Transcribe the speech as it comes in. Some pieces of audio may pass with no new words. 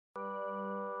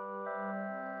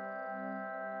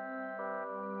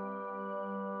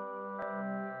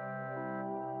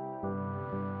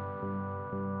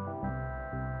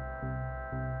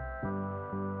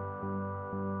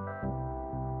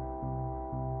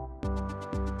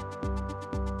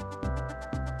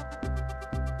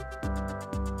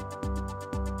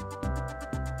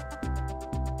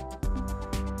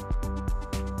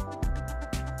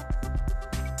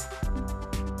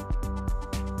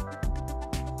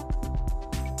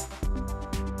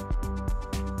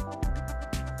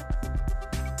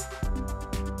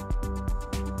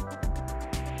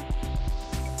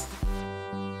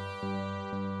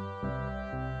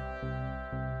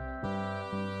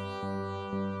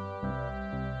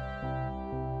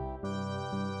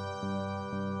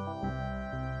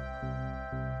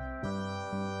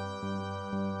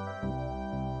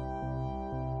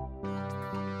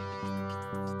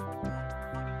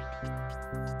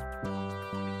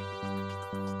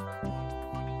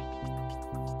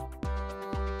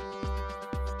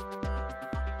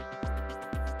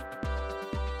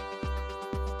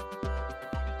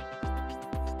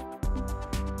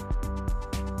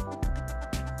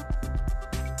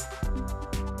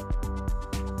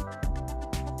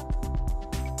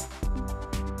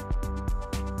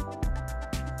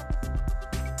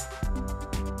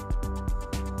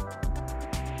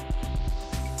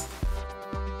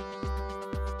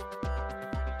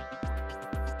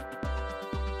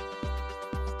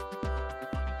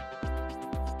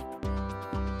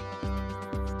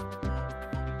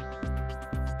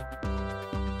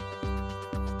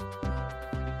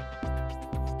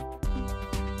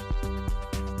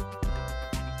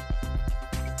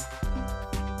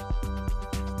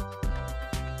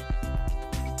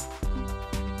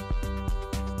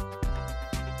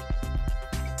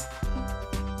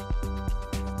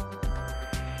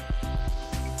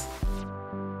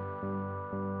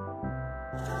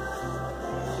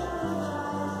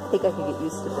I think I could get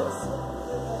used to this.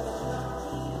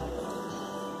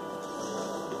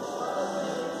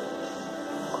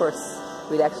 Of course,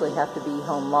 we'd actually have to be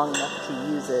home long enough to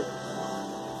use it.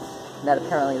 And that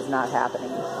apparently is not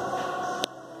happening.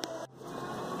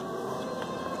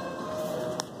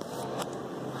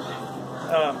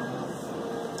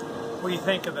 What do you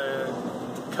think of the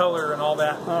color and all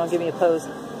that? Oh, give me a pose.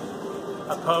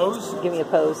 A pose? Give me a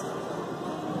pose.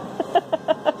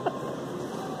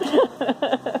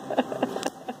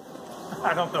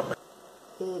 I don't know.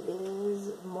 It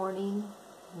is morning,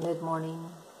 mid-morning.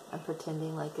 I'm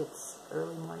pretending like it's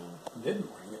early morning.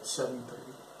 Mid-morning, it's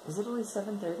 7:30. Is it only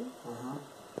 7:30? Uh-huh.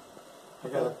 I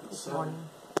got up at 7. Morning.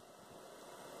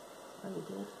 Oh, you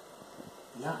did?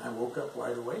 Yeah, I woke up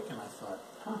wide awake and I thought,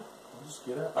 I'll just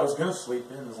get up. I was going to sleep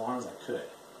in as long as I could.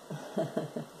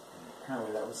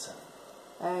 Apparently that was 7.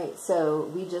 Alright, so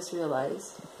we just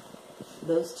realized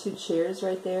those two chairs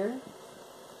right there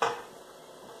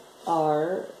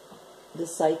are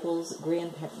Disciples'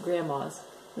 grandmas.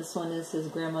 This one is his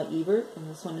Grandma Ebert, and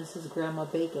this one is his Grandma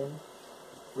Bacon.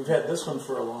 We've had this one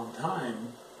for a long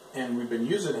time, and we've been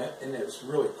using it, and it's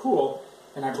really cool.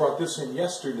 And I brought this in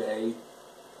yesterday.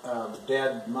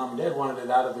 Mom and Dad wanted it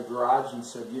out of the garage and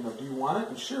said, you know, do you want it?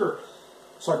 And sure.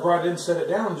 So I brought it in, set it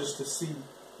down just to see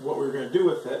what we were going to do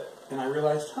with it. And I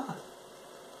realized,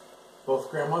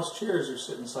 both Grandma's chairs are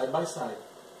sitting side by side.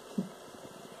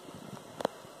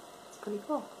 It's pretty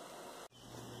cool.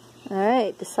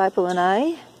 Alright, Disciple and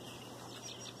I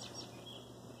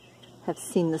have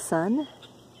seen the sun.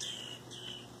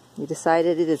 We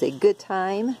decided it is a good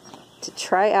time to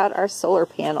try out our solar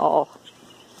panel.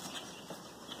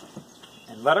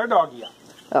 And let our doggy out.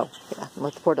 Oh, yeah,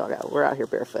 let the poor dog out. We're out here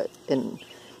barefoot, and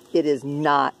it is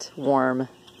not warm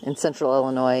in central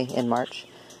Illinois in March.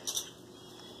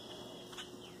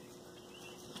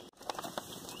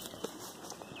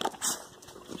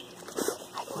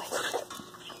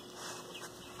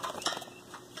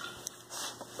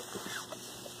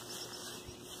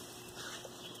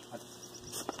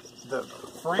 The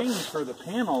frame for the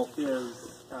panel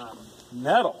is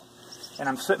metal, and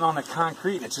I'm sitting on the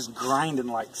concrete and it's just grinding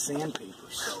like sandpaper.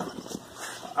 So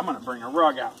I'm going to bring a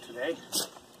rug out today.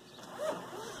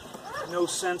 No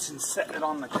sense in setting it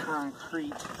on the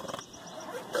concrete.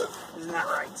 Isn't that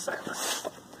right, Cyrus?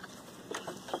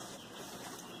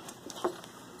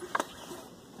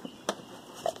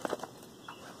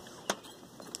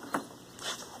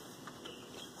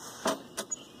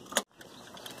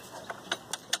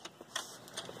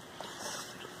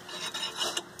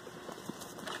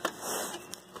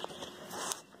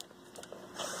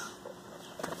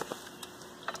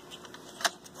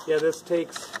 Yeah, this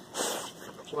takes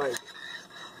like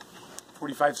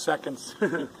 45 seconds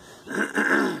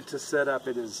to set up.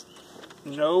 It is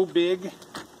no big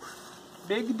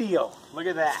deal. Look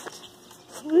at that.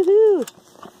 Woohoo!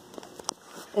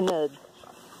 And the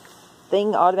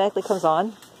thing automatically comes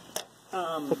on?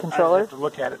 The controller? I have to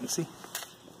look at it and see.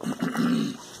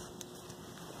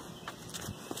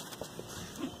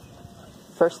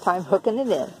 First time hooking it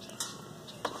in.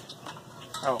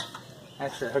 Oh,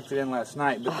 actually I hooked it in last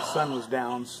night, but the sun was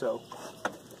down, so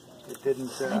it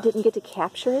didn't... I didn't get to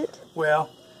capture it?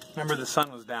 Well, remember the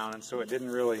sun was down, and so it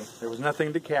didn't really... There was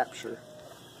nothing to capture.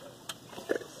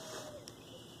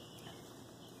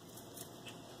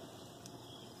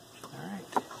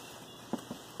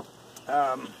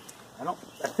 I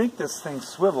think this thing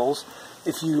swivels.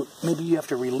 If you, maybe you have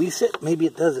to release it. Maybe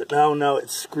it does it. No,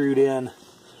 it's screwed in.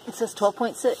 It says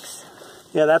 12.6.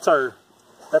 Yeah, that's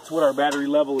what our battery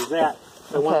level is at.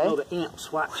 I want to know the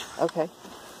amps. Watch. Okay.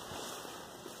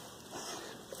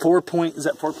 4 point, is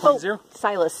that 4.0? Oh,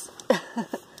 Silas.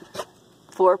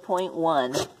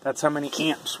 4.1. That's how many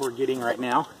amps we're getting right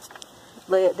now.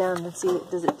 Lay it down and see.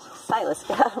 Does it? Silas,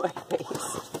 get out of my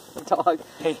face. Dog.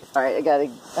 Hey. All right, I gotta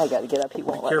get up. He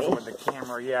won't let me. Careful with the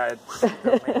camera. Yeah.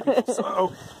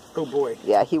 Oh boy.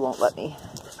 Yeah, he won't let me.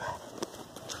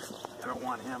 I don't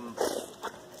want him.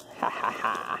 Ha ha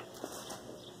ha.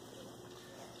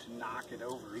 To knock it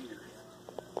over either.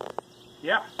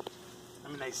 Yeah. I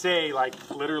mean, they say like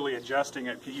literally adjusting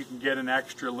it, you can get an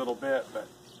extra little bit, but.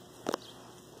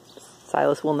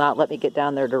 Silas will not let me get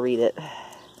down there to read it.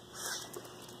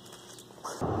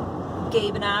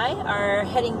 Gabe and I are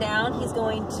heading down.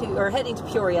 Heading to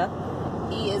Peoria.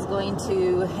 He is going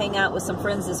to hang out with some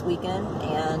friends this weekend,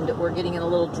 and we're getting in a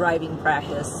little driving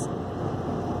practice.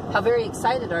 How very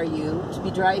excited are you to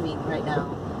be driving right now?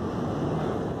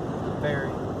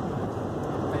 Very.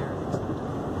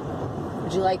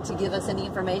 Would you like to give us any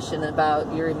information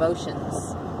about your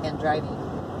emotions and driving?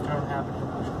 I don't have any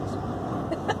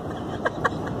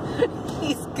emotions.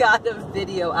 He's got a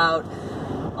video out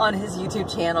on his YouTube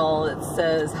channel that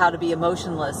says how to be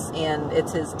emotionless, and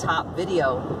it's his top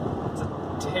video. It's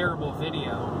a terrible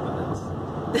video, but it's...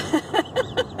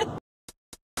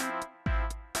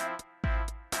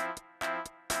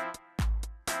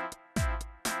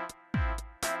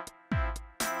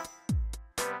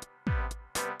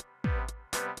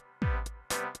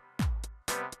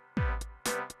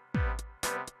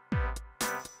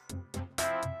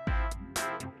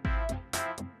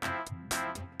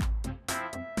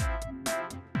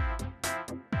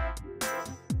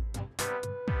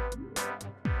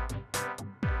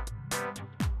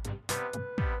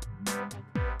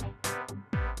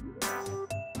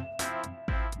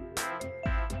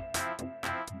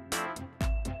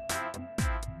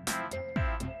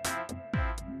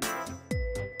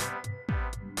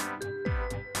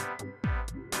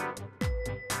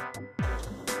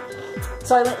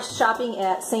 So I went shopping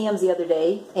at Sam's the other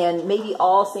day, and maybe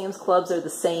all Sam's Clubs are the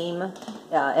same,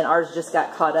 and ours just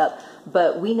got caught up,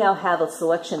 but we now have a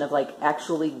selection of like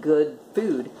actually good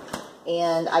food.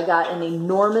 And I got an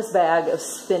enormous bag of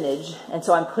spinach, and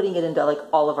so I'm putting it into like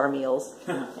all of our meals.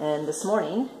 And this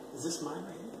morning... Is this mine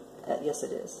right here? Yes,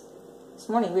 it is. This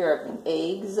morning we were having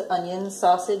eggs, onions,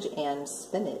 sausage, and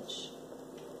spinach.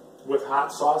 With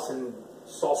hot sauce and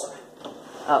salsa.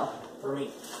 Oh. For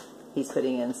me. He's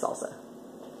putting in salsa.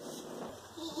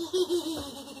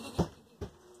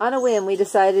 On a whim, we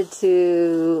decided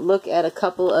to look at a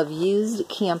couple of used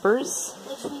campers.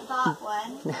 Which we bought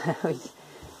one.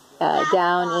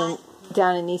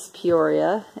 Down in East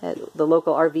Peoria at the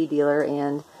local RV dealer,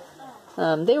 and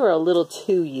they were a little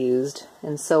too used.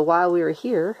 And so while we were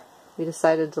here, we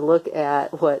decided to look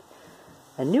at what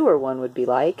a newer one would be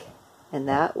like, and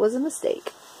that was a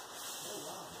mistake.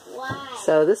 Why?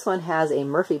 So this one has a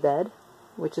Murphy bed,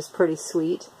 which is pretty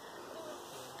sweet.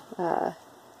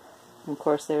 Of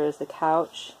course, there is the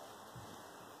couch.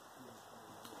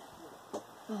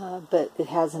 But it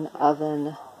has an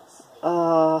oven.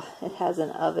 Oh, it has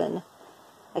an oven.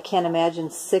 I can't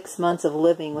imagine 6 months of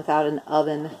living without an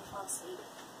oven.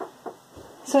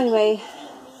 So anyway,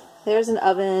 there's an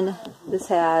oven. This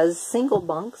has single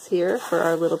bunks here for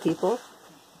our little people.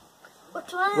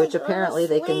 Which apparently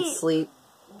they can sleep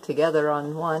together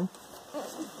on one.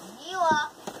 You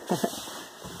are.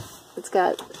 It's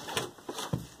got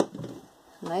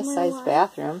a nice sized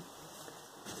bathroom.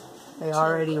 They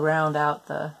already round out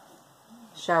the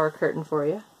shower curtain for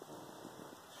you.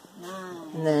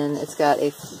 And then it's got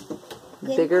a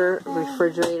bigger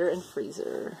refrigerator and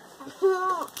freezer.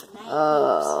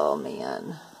 Oh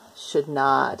man, should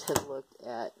not have looked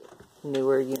at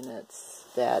newer units.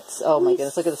 Oh my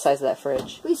goodness, look at the size of that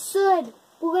fridge. We should.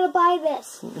 We're gonna buy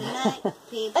this.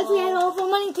 If we had all the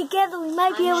money together, we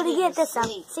might be able to get this up.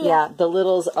 Yeah, the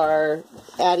littles are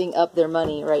adding up their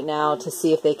money right now to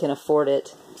see if they can afford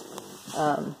it.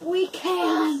 We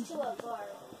can.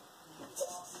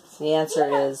 The answer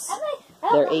is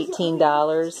their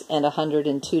 $18 and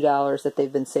 $102 that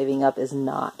they've been saving up is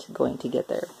not going to get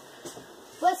there.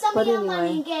 But somebody had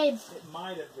money, Gabe. It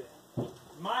might have been.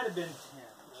 Might have been 10.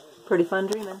 Pretty fun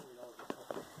dreaming.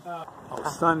 The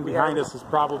sun behind us is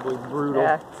probably brutal.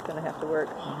 Yeah, it's gonna have to work.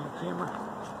 On the camera.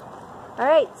 All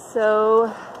right, so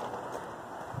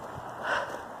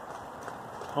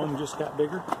Home just got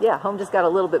bigger. yeah, home just got a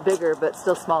little bit bigger, but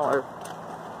still smaller.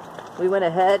 We went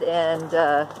ahead and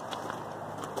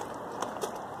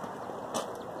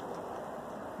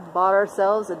bought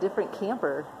ourselves a different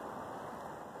camper.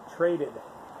 Traded.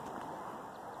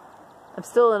 I'm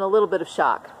still in a little bit of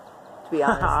shock, to be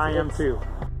honest. I am It's- too.